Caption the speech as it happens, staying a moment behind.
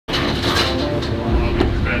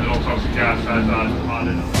Just as I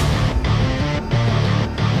departed.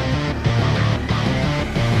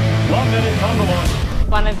 1 minute on the launch.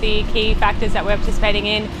 One of the key factors that we're participating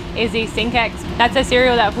in is the SINKEX. That's a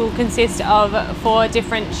serial that will consist of 4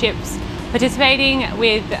 different ships participating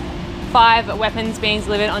with 5 weapons being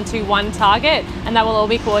delivered onto one target, and that will all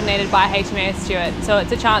be coordinated by HMAS Stuart. So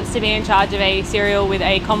it's a chance to be in charge of a serial with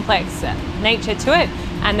a complex nature to it,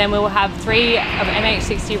 and then we will have 3 of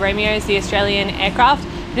MH-60 Romeos, the Australian aircraft,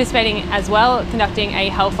 participating as well, conducting a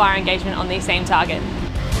hellfire engagement on the same target.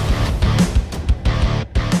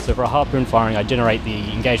 So for a harpoon firing, I generate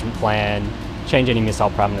the engagement plan, change any missile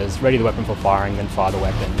parameters, ready the weapon for firing, then fire the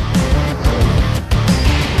weapon.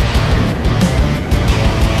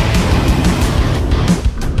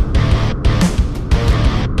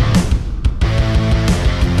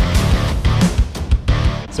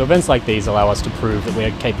 So events like these allow us to prove that we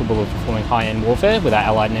are capable of performing high-end warfare with our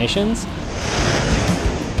allied nations,